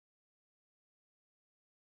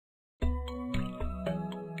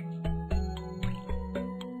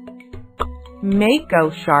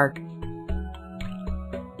Mako shark.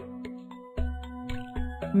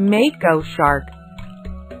 Mako shark.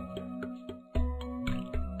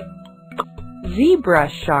 Zebra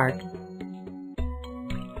shark.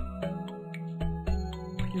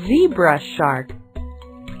 Zebra shark.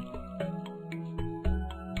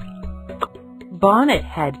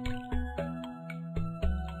 Bonnethead.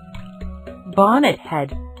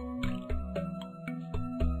 Bonnethead.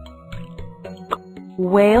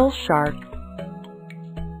 Whale shark.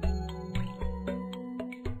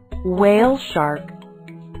 Whale shark.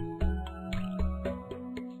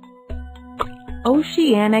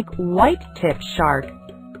 Oceanic Whitetip shark.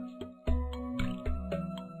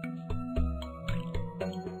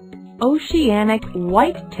 Oceanic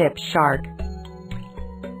Whitetip shark.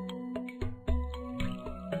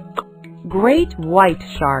 Great white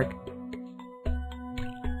shark.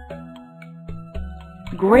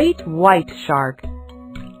 Great white shark.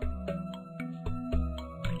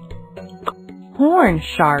 Horn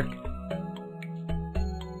shark.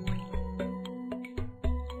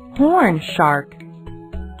 Horn shark.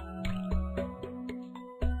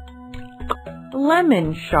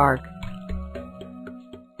 Lemon shark.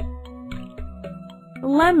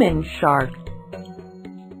 Lemon shark.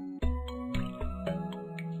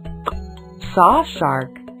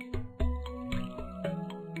 Sawshark.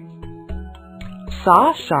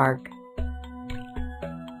 Sawshark.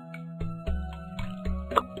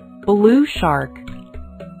 Blue shark.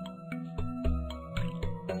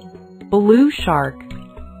 Blue shark.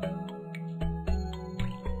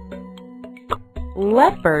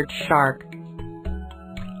 Leopard shark.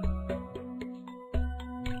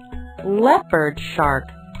 Leopard shark.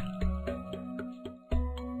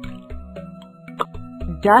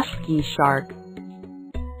 Dusky shark.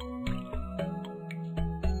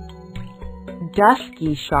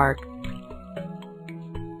 Dusky shark.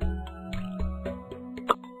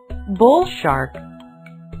 Bull shark.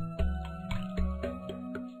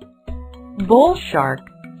 Bull shark.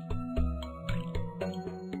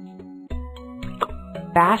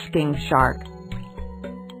 Basking shark.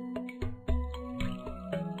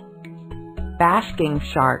 Basking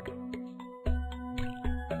shark.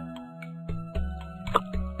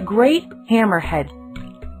 Great hammerhead.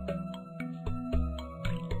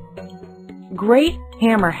 Great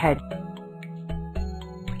hammerhead.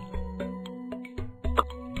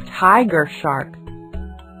 Tiger shark.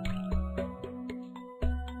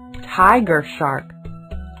 Tiger shark.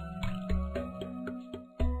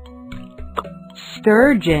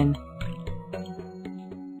 Sturgeon.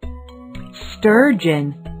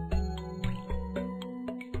 Sturgeon.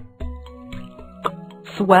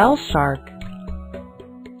 Swell shark.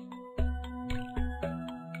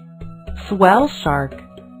 Swell shark.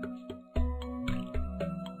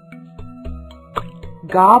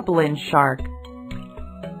 Goblin shark.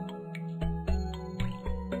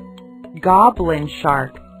 Goblin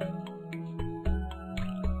shark.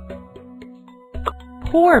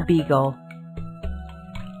 Porbeagle.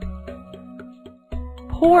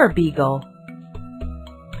 Porbeagle.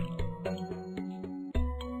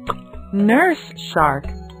 Nurse shark.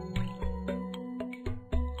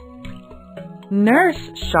 Nurse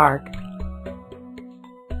shark.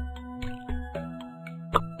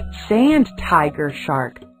 Sand tiger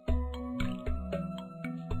shark.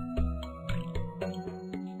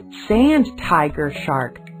 Sand tiger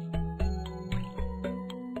shark.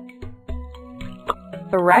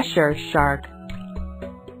 Thresher shark.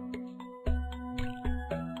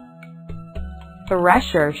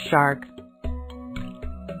 Thresher shark.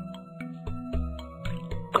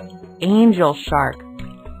 Angel shark.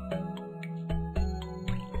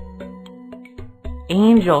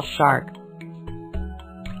 Angel shark.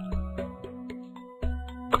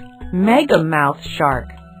 Megamouth shark.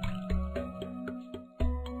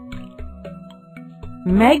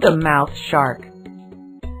 Megamouth shark.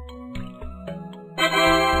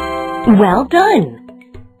 Well done!